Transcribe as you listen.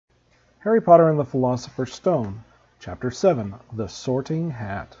Harry Potter and the Philosopher's Stone, Chapter 7, The Sorting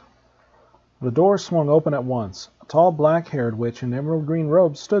Hat. The door swung open at once. A tall black-haired witch in emerald green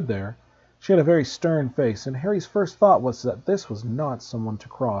robes stood there. She had a very stern face, and Harry's first thought was that this was not someone to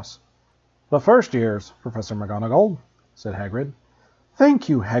cross. "The first years, Professor McGonagall," said Hagrid. "Thank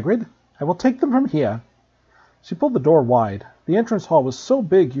you, Hagrid. I will take them from here." She pulled the door wide. The entrance hall was so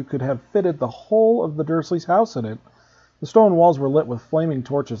big you could have fitted the whole of the Dursleys' house in it. The stone walls were lit with flaming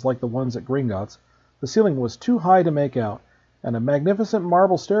torches like the ones at Gringotts. The ceiling was too high to make out, and a magnificent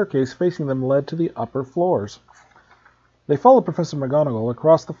marble staircase facing them led to the upper floors. They followed Professor McGonagall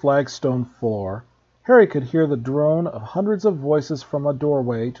across the flagstone floor. Harry could hear the drone of hundreds of voices from a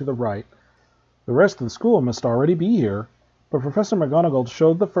doorway to the right. The rest of the school must already be here, but Professor McGonagall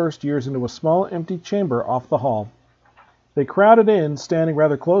showed the first years into a small empty chamber off the hall. They crowded in, standing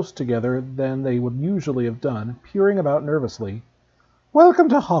rather closer together than they would usually have done, peering about nervously. "Welcome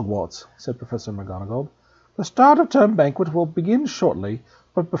to Hogwarts," said Professor McGonagall. "The start of term banquet will begin shortly,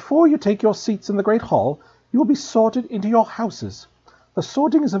 but before you take your seats in the Great Hall, you will be sorted into your houses. The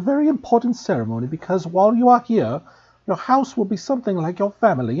sorting is a very important ceremony because while you are here, your house will be something like your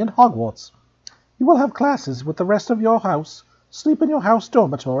family in Hogwarts. You will have classes with the rest of your house, sleep in your house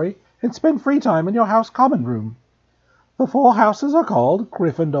dormitory, and spend free time in your house common room. The 4 houses are called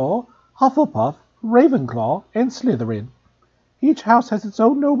Gryffindor, Hufflepuff, Ravenclaw, and Slytherin. Each house has its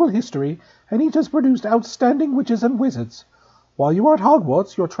own noble history, and each has produced outstanding witches and wizards. While you are at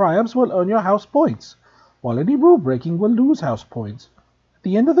Hogwarts, your triumphs will earn your house points, while any rule-breaking will lose house points. At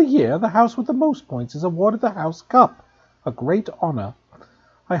the end of the year, the house with the most points is awarded the House Cup, a great honor.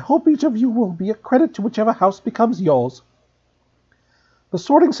 I hope each of you will be a credit to whichever house becomes yours. The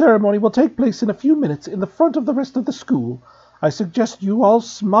sorting ceremony will take place in a few minutes in the front of the rest of the school. I suggest you all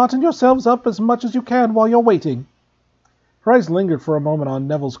smarten yourselves up as much as you can while you're waiting." Her eyes lingered for a moment on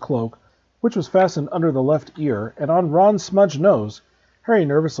Neville's cloak, which was fastened under the left ear, and on Ron's smudged nose. Harry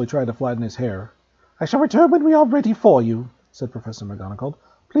nervously tried to flatten his hair. "I shall return when we are ready for you," said Professor McGonagall.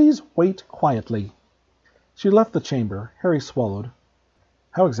 "Please wait quietly." She left the chamber. Harry swallowed.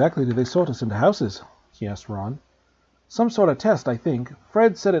 "How exactly do they sort us into houses?" he asked Ron. "Some sort of test, I think.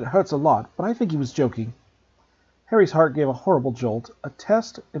 Fred said it hurts a lot, but I think he was joking." Harry's heart gave a horrible jolt. A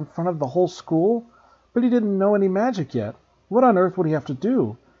test in front of the whole school? But he didn't know any magic yet. What on earth would he have to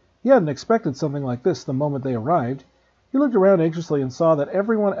do? He hadn't expected something like this the moment they arrived. He looked around anxiously and saw that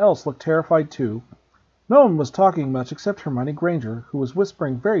everyone else looked terrified too. No one was talking much except Hermione Granger, who was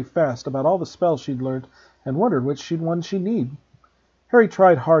whispering very fast about all the spells she'd learned and wondered which one she'd need. Harry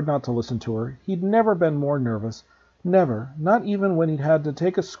tried hard not to listen to her. He'd never been more nervous. Never, not even when he'd had to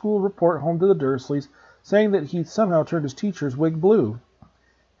take a school report home to the Dursleys, saying that he'd somehow turned his teacher's wig blue.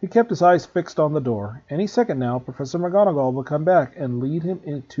 He kept his eyes fixed on the door. Any second now, Professor McGonagall would come back and lead him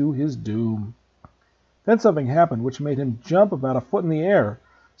into his doom. Then something happened which made him jump about a foot in the air.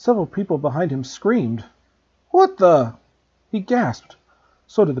 Several people behind him screamed. "What the—" He gasped.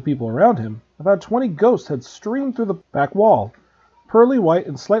 So did the people around him. About 20 ghosts had streamed through the back wall. Pearly white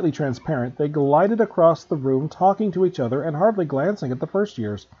and slightly transparent, they glided across the room, talking to each other and hardly glancing at the first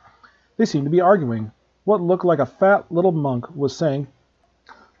years. They seemed to be arguing. What looked like a fat little monk was saying,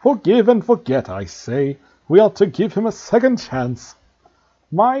 "Forgive and forget, I say. We ought to give him a second chance."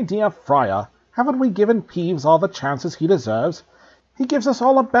 "My dear Friar, haven't we given Peeves all the chances he deserves? He gives us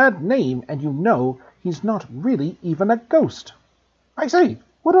all a bad name, and you know he's not really even a ghost. I say,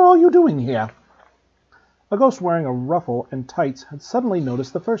 what are all you doing here?" A ghost wearing a ruffle and tights had suddenly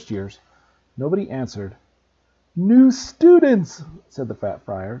noticed the first years. Nobody answered. "New students," said the fat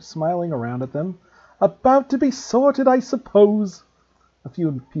friar, smiling around at them. "About to be sorted, I suppose." A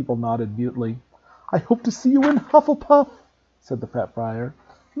few people nodded mutely. "I hope to see you in Hufflepuff," said the fat friar.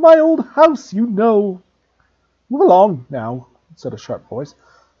 "My old house, you know." "Move along, now," said a sharp voice.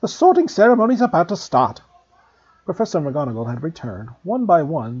 "The sorting ceremony's about to start." Professor McGonagall had returned. One by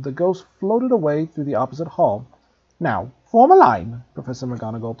one, the ghosts floated away through the opposite hall. "Now, form a line," Professor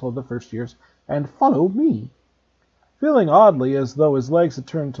McGonagall told the first years, "and follow me." Feeling oddly as though his legs had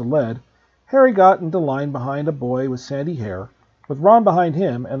turned to lead, Harry got into line behind a boy with sandy hair, with Ron behind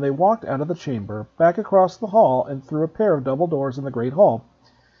him, and they walked out of the chamber, back across the hall and through a pair of double doors in the great hall.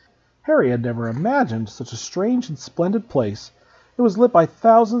 Harry had never imagined such a strange and splendid place. It was lit by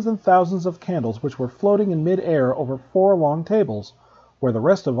thousands and thousands of candles which were floating in mid-air over 4 long tables, where the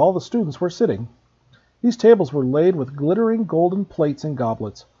rest of all the students were sitting. These tables were laid with glittering golden plates and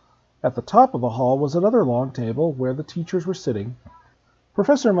goblets. At the top of the hall was another long table where the teachers were sitting.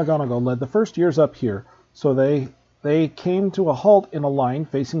 Professor McGonagall led the first years up here, so they came to a halt in a line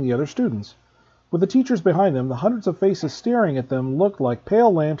facing the other students. With the teachers behind them, the hundreds of faces staring at them looked like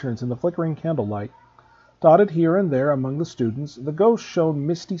pale lanterns in the flickering candlelight. Dotted here and there among the students, the ghosts shone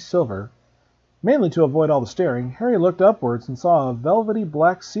misty silver. Mainly to avoid all the staring, Harry looked upwards and saw a velvety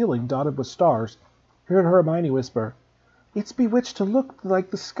black ceiling dotted with stars. He heard Hermione whisper, "It's bewitched to look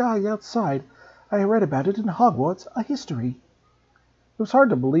like the sky outside. I read about it in Hogwarts, a history." It was hard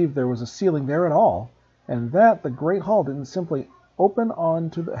to believe there was a ceiling there at all, and that the great hall didn't simply open on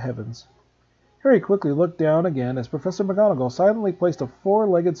to the heavens. Harry quickly looked down again as Professor McGonagall silently placed a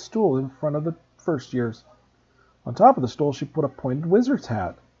four-legged stool in front of the first years. On top of the stool she put a pointed wizard's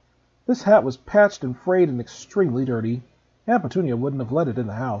hat. This hat was patched and frayed and extremely dirty. Aunt Petunia wouldn't have let it in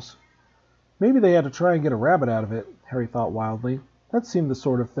the house. Maybe they had to try and get a rabbit out of it, Harry thought wildly. That seemed the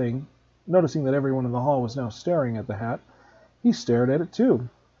sort of thing. Noticing that everyone in the hall was now staring at the hat, he stared at it too.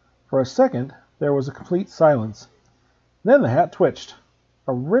 For a second there was a complete silence. Then the hat twitched.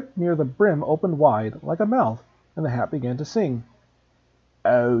 A rip near the brim opened wide, like a mouth, and the hat began to sing.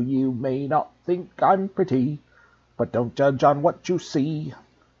 "Oh, you may not think I'm pretty, but don't judge on what you see.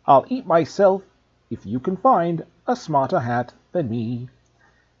 I'll eat myself if you can find a smarter hat than me.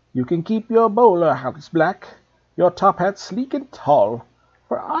 You can keep your bowler hats black, your top hat sleek and tall,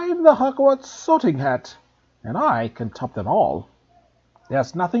 for I'm the Hogwarts sorting hat, and I can top them all.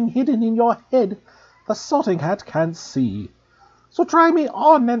 There's nothing hidden in your head the sorting hat can't see. So try me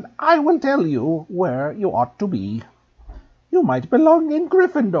on, and I will tell you where you ought to be. You might belong in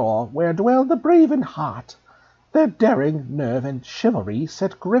Gryffindor, where dwell the brave in heart. Their daring, nerve, and chivalry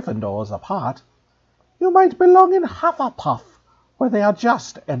set Gryffindors apart. You might belong in Hufflepuff, where they are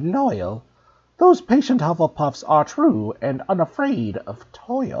just and loyal. Those patient Hufflepuffs are true and unafraid of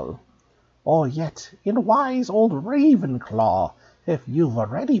toil. Or yet in wise old Ravenclaw, if you've a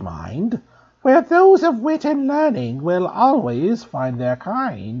ready mind, where those of wit and learning will always find their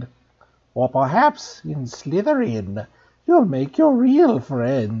kind. Or perhaps in Slytherin you'll make your real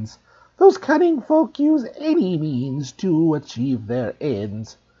friends. Those cunning folk use any means to achieve their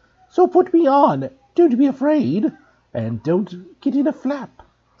ends. So put me on, don't be afraid, and don't get in a flap.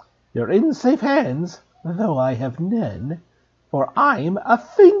 You're in safe hands, though I have none, for I'm a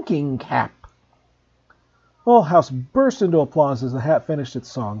thinking cap." The whole house burst into applause as the hat finished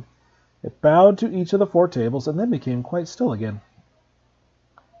its song. It bowed to each of the four tables and then became quite still again.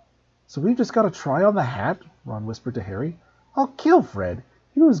 "So we've just got to try on the hat?" Ron whispered to Harry. "I'll kill Fred.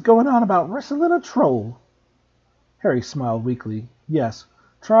 He was going on about wrestling a troll." Harry smiled weakly. Yes,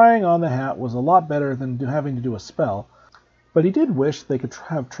 trying on the hat was a lot better than having to do a spell, but he did wish they could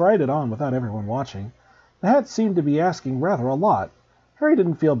have tried it on without everyone watching. The hat seemed to be asking rather a lot. Harry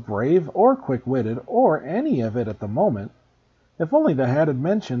didn't feel brave or quick-witted or any of it at the moment. If only the hat had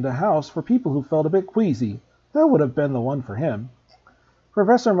mentioned a house for people who felt a bit queasy, that would have been the one for him.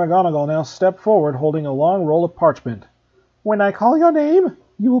 Professor McGonagall now stepped forward holding a long roll of parchment. "When I call your name,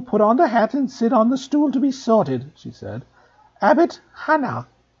 you will put on the hat and sit on the stool to be sorted," she said. "Abbot Hannah."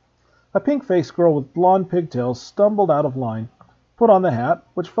 A pink-faced girl with blonde pigtails stumbled out of line, put on the hat,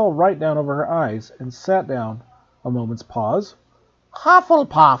 which fell right down over her eyes, and sat down. A moment's pause.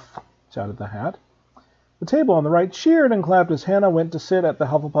 "Hufflepuff!" shouted the hat. The table on the right cheered and clapped as Hannah went to sit at the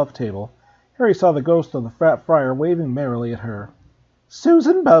Hufflepuff table. Harry saw the ghost of the fat friar waving merrily at her.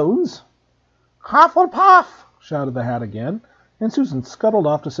 "Susan Bones!" "Hufflepuff!" shouted the hat again, and Susan scuttled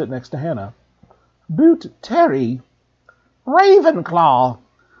off to sit next to Hannah. "Boot Terry!" "Ravenclaw!"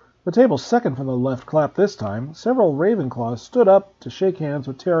 The table's second from the left clapped this time. Several Ravenclaws stood up to shake hands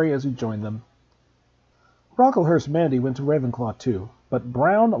with Terry as he joined them. Brocklehurst Mandy went to Ravenclaw too, but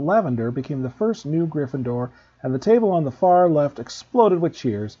Brown Lavender became the first new Gryffindor, and the table on the far left exploded with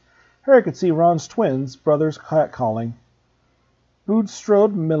cheers. Harry could see Ron's twins, brothers catcalling.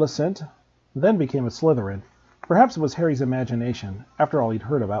 Boudstrode Millicent then became a Slytherin. Perhaps it was Harry's imagination. After all, he'd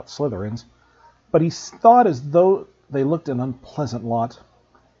heard about Slytherins. But he thought as though they looked an unpleasant lot.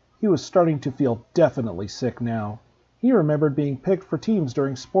 He was starting to feel definitely sick now. He remembered being picked for teams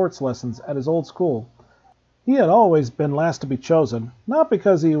during sports lessons at his old school. He had always been last to be chosen, not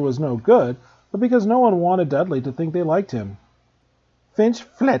because he was no good, but because no one wanted Dudley to think they liked him. "Finch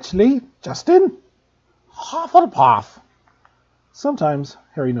Fletchley, Justin? Hufflepuff!" Sometimes,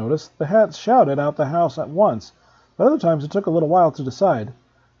 Harry noticed, the hats shouted out the house at once, but other times it took a little while to decide.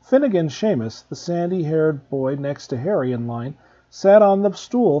 Finnegan Seamus, the sandy-haired boy next to Harry in line, sat on the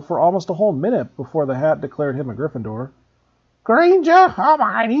stool for almost a whole minute before the hat declared him a Gryffindor. "Granger,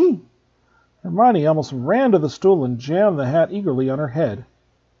 Hermione!" Hermione almost ran to the stool and jammed the hat eagerly on her head.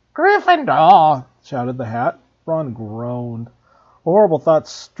 "Gryffindor!" shouted the hat. Ron groaned. A horrible thought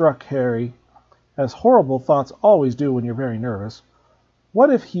struck Harry, as horrible thoughts always do when you're very nervous. What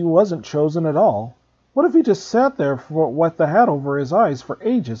if he wasn't chosen at all? What if he just sat there with the hat over his eyes for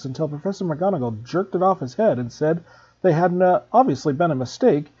ages until Professor McGonagall jerked it off his head and said they had obviously been a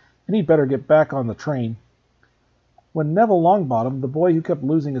mistake and he'd better get back on the train? When Neville Longbottom, the boy who kept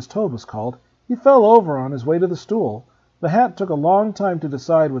losing his toad, was called, he fell over on his way to the stool. The hat took a long time to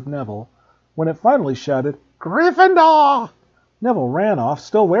decide with Neville. When it finally shouted, "Gryffindor!" Neville ran off,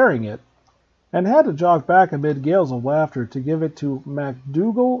 still wearing it, and had to jog back amid gales of laughter to give it to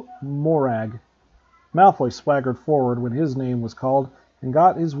MacDougall Morag. Malfoy swaggered forward when his name was called and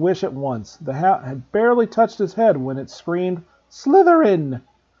got his wish at once. The hat had barely touched his head when it screamed, "Slytherin!"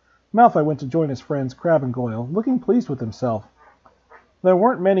 Malfoy went to join his friends Crabbe and Goyle, looking pleased with himself. There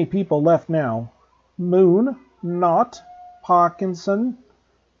weren't many people left now. Moon, Knott, Parkinson,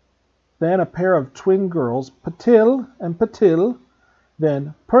 then a pair of twin girls, Patil and Patil,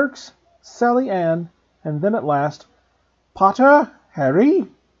 then Perks, Sally Ann, and then at last, "Potter, Harry?"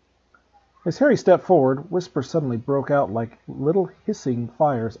 As Harry stepped forward, whispers suddenly broke out like little hissing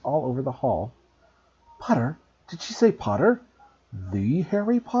fires all over the hall. "Potter? Did she say Potter? The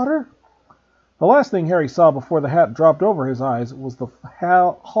Harry Potter?" The last thing Harry saw before the hat dropped over his eyes was the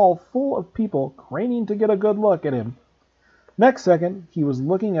hall full of people craning to get a good look at him. Next second, he was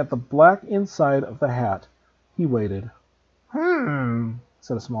looking at the black inside of the hat. He waited.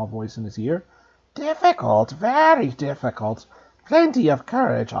 Said a small voice in his ear. "Difficult, very difficult. Plenty of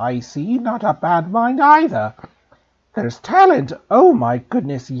courage, I see. Not a bad mind either. There's talent, oh my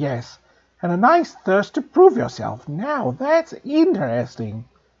goodness, yes. And a nice thirst to prove yourself. Now, that's interesting.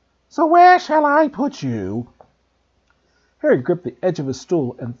 So where shall I put you?" Harry gripped the edge of his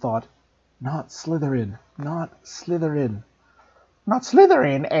stool and thought, "Not Slytherin, not Slytherin." "Not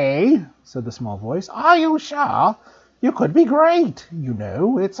Slytherin, eh?" said the small voice. "Are you sure? You could be great, you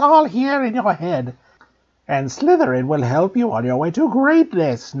know. It's all here in your head. And Slytherin will help you on your way to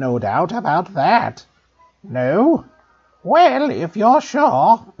greatness, no doubt about that. No? Well, if you're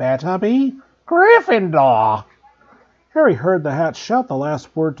sure, better be Gryffindor." Harry heard the hat shout the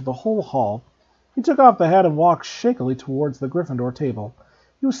last word to the whole hall. He took off the hat and walked shakily towards the Gryffindor table.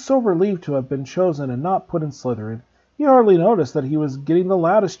 He was so relieved to have been chosen and not put in Slytherin. He hardly noticed that he was getting the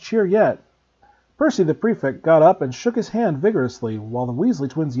loudest cheer yet. Percy the Prefect got up and shook his hand vigorously, while the Weasley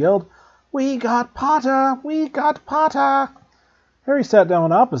twins yelled, "We got Potter! We got Potter!" Harry sat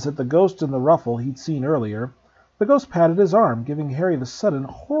down opposite the ghost in the ruffle he'd seen earlier. The ghost patted his arm, giving Harry the sudden,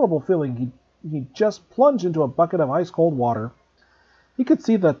 horrible feeling he'd just plunged into a bucket of ice-cold water. He could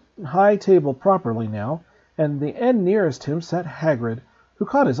see the high table properly now, and the end nearest him sat Hagrid, who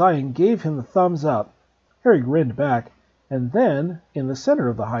caught his eye and gave him the thumbs up. Harry grinned back, and then, in the center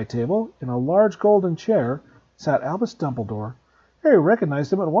of the high table, in a large golden chair, sat Albus Dumbledore. Harry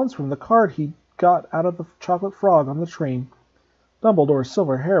recognized him at once from the card he'd got out of the chocolate frog on the train. Dumbledore's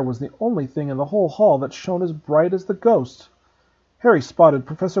silver hair was the only thing in the whole hall that shone as bright as the ghost's. Harry spotted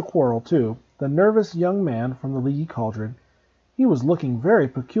Professor Quirrell, too, the nervous young man from the Leaky Cauldron. He was looking very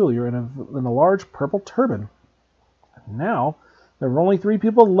peculiar in a large purple turban. And now there were only 3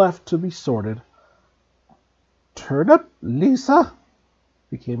 people left to be sorted. "Turnip, Lisa?"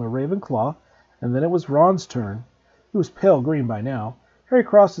 became a Ravenclaw, and then it was Ron's turn. He was pale green by now. Harry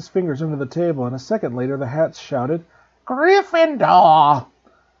crossed his fingers under the table, and a second later the hat shouted, "Gryffindor!"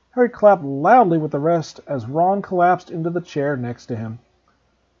 Harry clapped loudly with the rest as Ron collapsed into the chair next to him.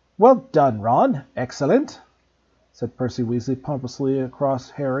 "Well done, Ron. Excellent," said Percy Weasley pompously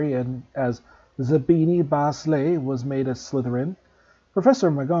across Harry, and as Zabini Basley was made a Slytherin.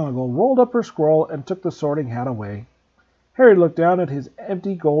 Professor McGonagall rolled up her scroll and took the sorting hat away. Harry looked down at his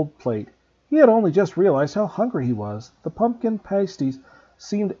empty gold plate. He had only just realized how hungry he was. The pumpkin pasties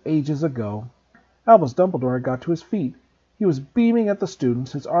seemed ages ago. Albus Dumbledore had got to his feet. He was beaming at the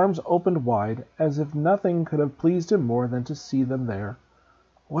students, his arms opened wide, as if nothing could have pleased him more than to see them there.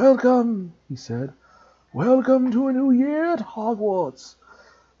 "Welcome," he said. "Welcome to a new year at Hogwarts.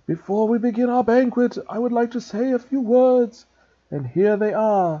 Before we begin our banquet, I would like to say a few words. And here they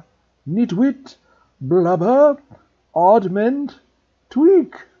are: Nitwit, Blubber, Oddment,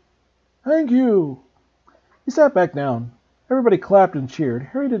 Tweak. Thank you." He sat back down. Everybody clapped and cheered.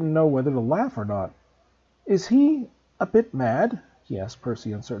 Harry didn't know whether to laugh or not. "Is he a bit mad?" he asked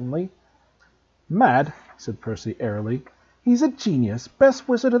Percy uncertainly. "Mad?" said Percy airily. "He's a genius, best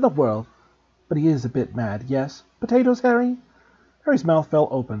wizard in the world. But he is a bit mad, yes. Potatoes, Harry?" Harry's mouth fell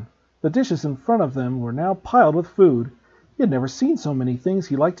open. The dishes in front of them were now piled with food. He had never seen so many things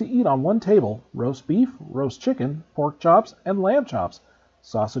he liked to eat on one table: roast beef, roast chicken, pork chops, and lamb chops,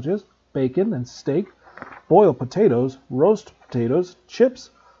 sausages, bacon and steak, boiled potatoes, roast potatoes, chips,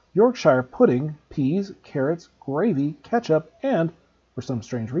 Yorkshire pudding, peas, carrots, gravy, ketchup, and for some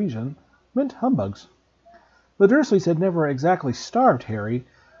strange reason, meant humbugs. The Dursleys had never exactly starved Harry,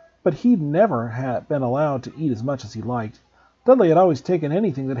 but he'd never had been allowed to eat as much as he liked. Dudley had always taken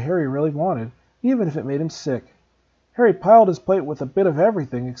anything that Harry really wanted, even if it made him sick. Harry piled his plate with a bit of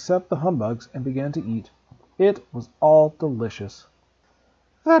everything except the humbugs and began to eat. It was all delicious.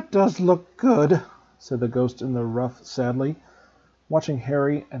 "That does look good," said the ghost in the ruff sadly, watching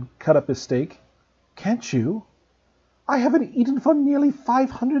Harry and cut up his steak. "Can't you?" "I haven't eaten for nearly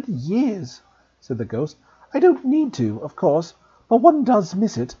 500 years," said the ghost. "I don't need to, of course, but one does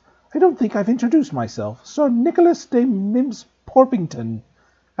miss it. I don't think I've introduced myself. Sir Nicholas de Mims Porpington,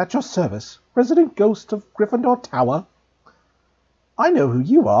 at your service, resident ghost of Gryffindor Tower." "I know who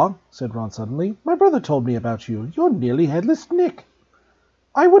you are," said Ron suddenly. "My brother told me about you. You're Nearly Headless Nick."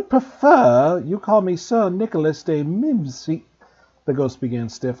 "I would prefer you call me Sir Nicholas de Mimsy," the ghost began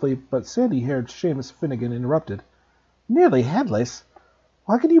stiffly, but sandy-haired Seamus Finnegan interrupted. "Nearly headless?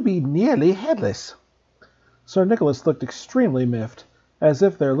 Why can you be nearly headless?" Sir Nicholas looked extremely miffed, as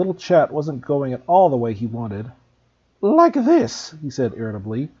if their little chat wasn't going at all the way he wanted. "Like this," he said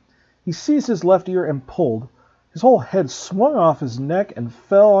irritably. He seized his left ear and pulled. His whole head swung off his neck and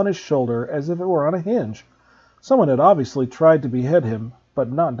fell on his shoulder as if it were on a hinge. Someone had obviously tried to behead him,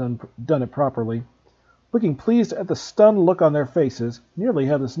 but not done it properly. Looking pleased at the stunned look on their faces, Nearly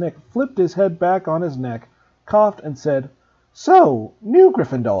Headless Nick flipped his head back on his neck, coughed, and said, "So, new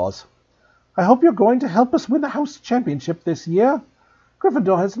Gryffindors. I hope you're going to help us win the house championship this year.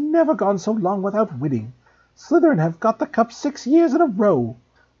 Gryffindor has never gone so long without winning. Slytherin have got the cup 6 years in a row.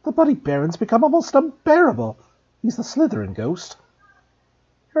 The Bloody Baron's become almost unbearable. He's the Slytherin ghost."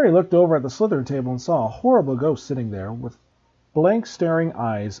 Harry looked over at the Slytherin table and saw a horrible ghost sitting there, with blank staring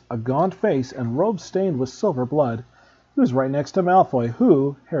eyes, a gaunt face, and robes stained with silver blood. He was right next to Malfoy,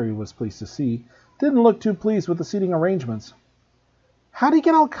 who, Harry was pleased to see, didn't look too pleased with the seating arrangements. "How'd he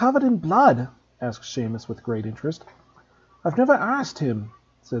get all covered in blood?" asked Seamus with great interest. "I've never asked him,"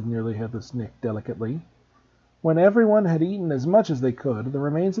 said Nearly Headless Nick delicately. When everyone had eaten as much as they could, the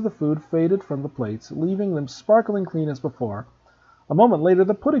remains of the food faded from the plates, leaving them sparkling clean as before. A moment later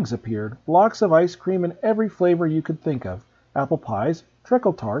the puddings appeared, blocks of ice cream in every flavor you could think of, apple pies,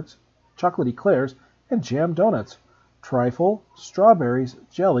 treacle tarts, chocolate eclairs, and jam donuts, trifle, strawberries,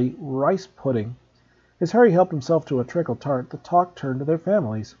 jelly, rice pudding. As Harry helped himself to a treacle tart, the talk turned to their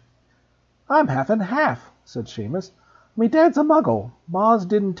families. "I'm half and half," said Seamus. "Me dad's a muggle. Ma's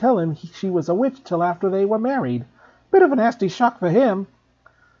didn't tell him she was a witch till after they were married. Bit of a nasty shock for him."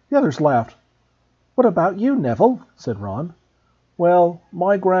 The others laughed. "What about you, Neville?" said Ron. "Well,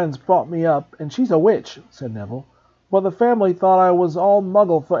 my gran's brought me up, and she's a witch," said Neville. "But the family thought I was all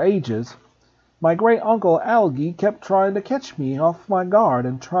muggle for ages. My great-uncle Algy kept trying to catch me off my guard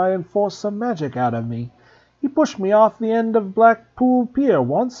and try and force some magic out of me. He pushed me off the end of Blackpool Pier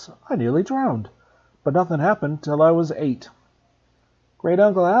once. I nearly drowned. But nothing happened till I was 8.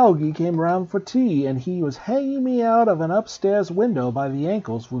 Great-uncle Algy came round for tea, and he was hanging me out of an upstairs window by the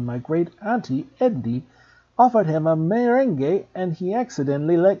ankles when my great-auntie Edie offered him a meringue, and he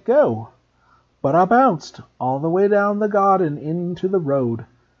accidentally let go. But I bounced all the way down the garden into the road.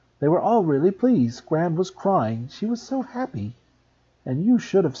 They were all really pleased. Gran was crying. She was so happy. And you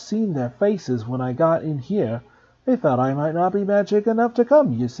should have seen their faces when I got in here. They thought I might not be magic enough to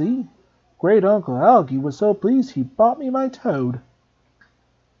come, you see. Great-uncle Algy was so pleased he bought me my toad."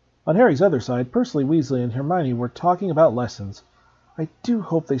 On Harry's other side, Percy Weasley and Hermione were talking about lessons. "I do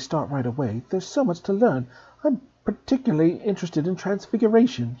hope they start right away. There's so much to learn. I'm particularly interested in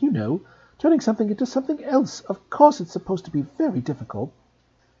transfiguration, you know, turning something into something else. Of course it's supposed to be very difficult."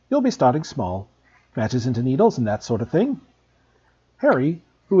 "You'll be starting small. Matches into needles and that sort of thing." Harry,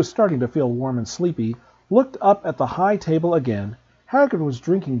 who was starting to feel warm and sleepy, looked up at the high table again. Hagrid was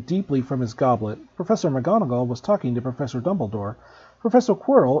drinking deeply from his goblet. Professor McGonagall was talking to Professor Dumbledore. Professor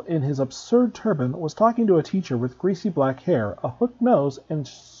Quirrell, in his absurd turban, was talking to a teacher with greasy black hair, a hooked nose, and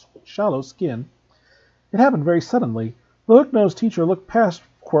shallow skin. It happened very suddenly. The hooked-nosed teacher looked past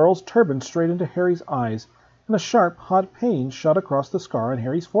Quirrell's turban straight into Harry's eyes, and a sharp, hot pain shot across the scar on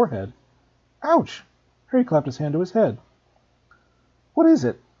Harry's forehead. "Ouch!" Harry clapped his hand to his head. "What is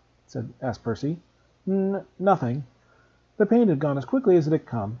it?" asked Percy. Nothing." The pain had gone as quickly as it had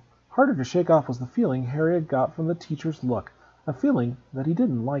come. Harder to shake off was the feeling Harry had got from the teacher's look, a feeling that he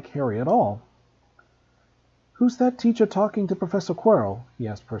didn't like Harry at all. "Who's that teacher talking to Professor Quirrell?" he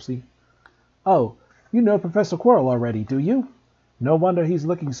asked Percy. "Oh, you know Professor Quirrell already, do you? No wonder he's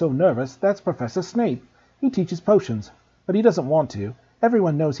looking so nervous. That's Professor Snape. He teaches potions, but he doesn't want to.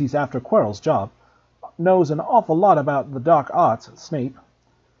 Everyone knows he's after Quirrell's job. Knows an awful lot about the dark arts, Snape."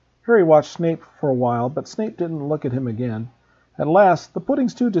 Harry watched Snape for a while, but Snape didn't look at him again. At last the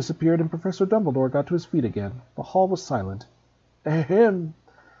puddings too disappeared, and Professor Dumbledore got to his feet again. The hall was silent. Ahem.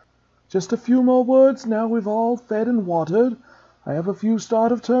 Just a few more words now we've all fed and watered. I have a few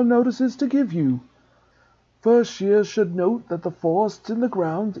start-of-term notices to give you. First year should note that the forest in the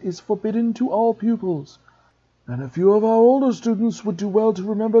grounds is forbidden to all pupils. And a few of our older students would do well to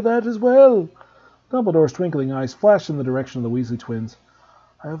remember that as well. Dumbledore's twinkling eyes flashed in the direction of the Weasley twins.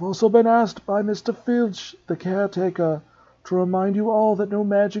 I have also been asked by Mr. Filch, the caretaker, to remind you all that no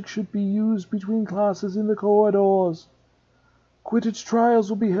magic should be used between classes in the corridors. Quidditch trials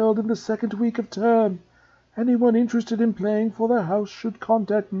will be held in the second week of term. Anyone interested in playing for their house should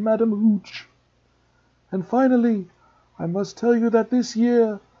contact Madam Hooch. And finally, I must tell you that this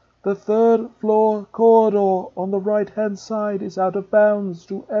year, the third-floor corridor on the right-hand side is out of bounds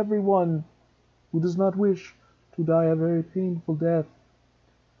to everyone who does not wish to die a very painful death.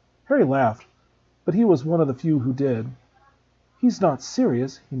 Harry laughed, but he was one of the few who did. He's not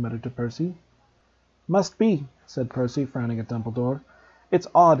serious, he muttered to Percy. Must be, said Percy, frowning at Dumbledore. It's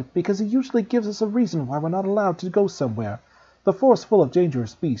odd, because he usually gives us a reason why we're not allowed to go somewhere. The forest full of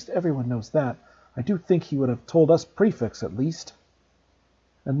dangerous beasts, everyone knows that. I do think he would have told us prefects, at least.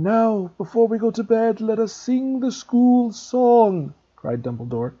 And now, before we go to bed, let us sing the school song, cried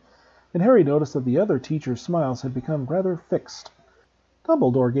Dumbledore, and Harry noticed that the other teachers' smiles had become rather fixed.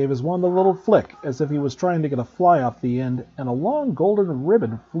 Dumbledore gave his wand a little flick, as if he was trying to get a fly off the end, and a long golden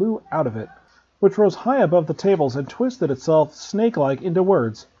ribbon flew out of it, which rose high above the tables and twisted itself snake-like into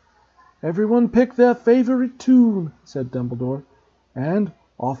words. Everyone pick their favorite tune, said Dumbledore, and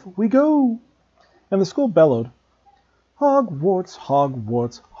off we go. And the school bellowed, Hogwarts,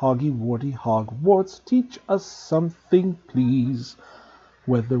 Hogwarts, Hoggy-Warty Hogwarts, teach us something, please.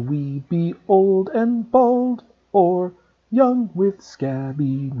 Whether we be old and bald, or young with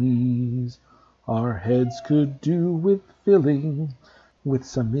scabby knees, our heads could do with filling with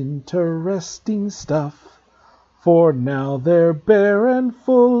some interesting stuff. For now they're bare and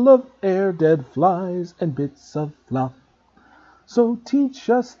full of air, dead flies and bits of fluff. So teach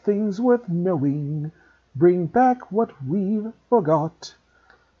us things worth knowing, bring back what we've forgot.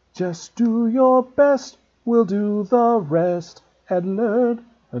 Just do your best, we'll do the rest, and learn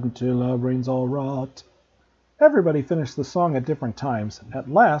until our brains all rot. Everybody finished the song at different times. At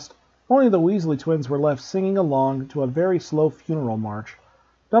last, only the Weasley twins were left singing along to a very slow funeral march.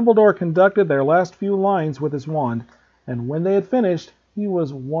 Dumbledore conducted their last few lines with his wand, and when they had finished, he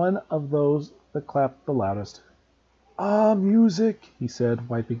was one of those that clapped the loudest. Ah, music, he said,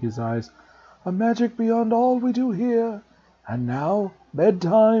 wiping his eyes, a magic beyond all we do here. And now,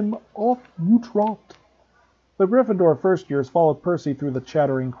 bedtime, off you trot. The Gryffindor first-years followed Percy through the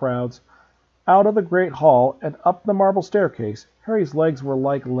chattering crowds, out of the great hall, and up the marble staircase. Harry's legs were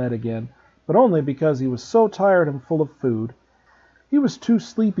like lead again, but only because he was so tired and full of food. He was too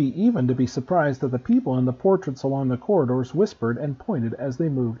sleepy even to be surprised that the people in the portraits along the corridors whispered and pointed as they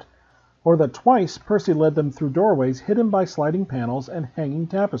moved, or that twice Percy led them through doorways hidden by sliding panels and hanging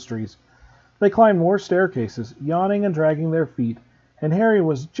tapestries. They climbed more staircases, yawning and dragging their feet, and Harry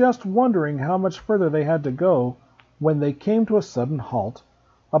was just wondering how much further they had to go when they came to a sudden halt.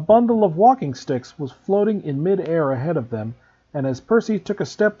 A bundle of walking sticks was floating in mid-air ahead of them, and as Percy took a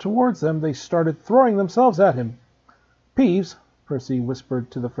step towards them, they started throwing themselves at him. Peeves, Percy whispered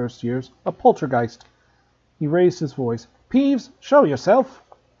to the first-years, a poltergeist. He raised his voice. Peeves, show yourself!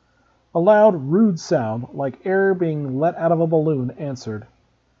 A loud, rude sound, like air being let out of a balloon, answered.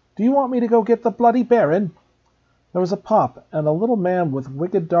 Do you want me to go get the bloody Baron? There was a pop, and a little man with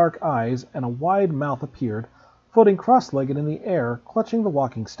wicked dark eyes and a wide mouth appeared, floating cross-legged in the air, clutching the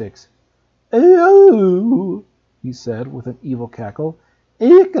walking sticks. "Oh!" he said, with an evil cackle.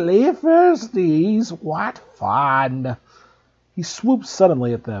 "Ickly firsties! What fun!" He swooped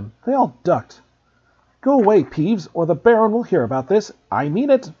suddenly at them. They all ducked. "Go away, Peeves, or the Baron will hear about this. I mean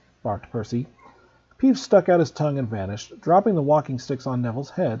it!" barked Percy. Peeves stuck out his tongue and vanished, dropping the walking sticks on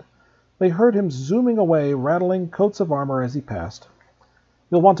Neville's head. They heard him zooming away, rattling coats of armor as he passed.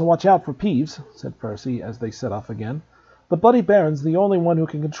 "You'll want to watch out for Peeves," said Percy as they set off again. "The Bloody Baron's the only one who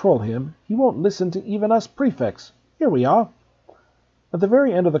can control him. He won't listen to even us prefects. Here we are." At the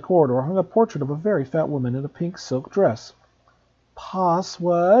very end of the corridor hung a portrait of a very fat woman in a pink silk dress.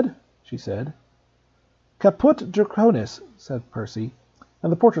 "Password," she said. "Caput Draconis," said Percy,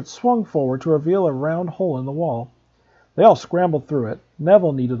 and the portrait swung forward to reveal a round hole in the wall. They all scrambled through it.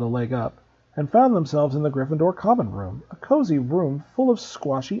 Neville needed a leg up, and found themselves in the Gryffindor common room, a cozy room full of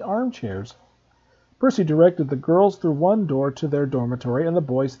squashy armchairs. Percy directed the girls through one door to their dormitory and the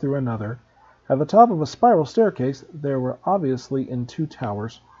boys through another. At the top of a spiral staircase they were obviously in two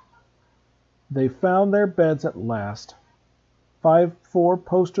towers. They found their beds at last. 4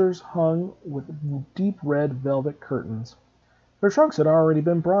 posters hung with deep red velvet curtains. Their trunks had already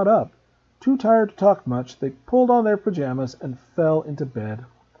been brought up. Too tired to talk much, they pulled on their pajamas and fell into bed.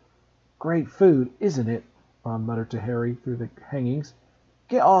 "Great food, isn't it?" Ron muttered to Harry through the hangings.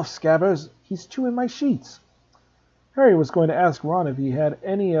 "Get off, Scabbers! He's chewing my sheets!" Harry was going to ask Ron if he had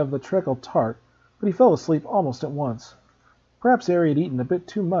any of the treacle tart, but he fell asleep almost at once. Perhaps Harry had eaten a bit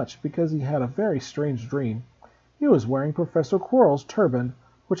too much, because he had a very strange dream. He was wearing Professor Quirrell's turban,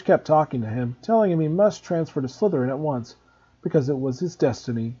 which kept talking to him, telling him he must transfer to Slytherin at once, because it was his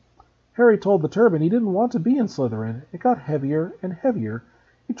destiny. Harry told the turban he didn't want to be in Slytherin. It got heavier and heavier.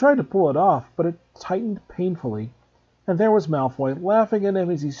 He tried to pull it off, but it tightened painfully. And there was Malfoy, laughing at him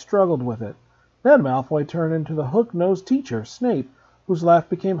as he struggled with it. Then Malfoy turned into the hook-nosed teacher, Snape, whose laugh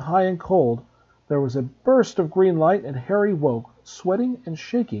became high and cold. There was a burst of green light, and Harry woke, sweating and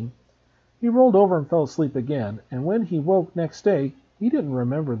shaking. He rolled over and fell asleep again, and when he woke next day, he didn't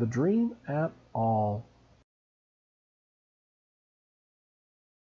remember the dream at all.